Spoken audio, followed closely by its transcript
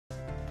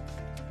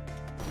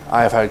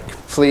I have had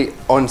complete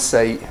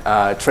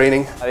on-site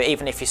training.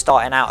 Even if you're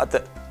starting out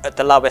at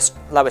the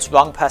lowest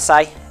rung per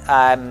se,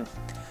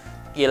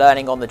 you're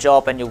learning on the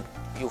job, and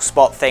you'll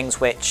spot things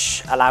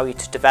which allow you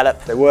to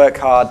develop. They work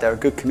hard, they're a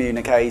good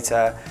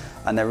communicator,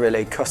 and they're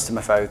really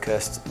customer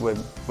focused. We're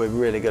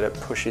really good at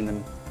pushing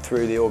them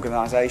through the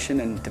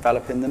organisation and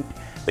developing them.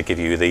 They give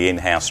you the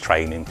in-house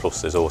training,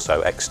 plus there's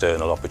also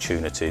external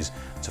opportunities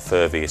to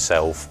further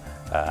yourself,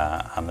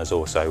 and there's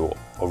also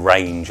a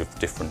range of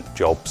different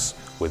jobs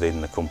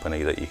within the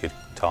company that you could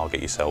target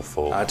yourself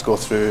for. I had to go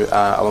through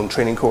a long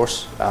training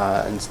course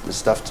and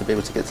stuff to be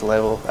able to get to the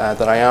level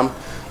that I am,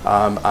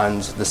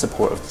 and the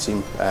support of the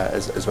team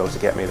as well to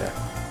get me there.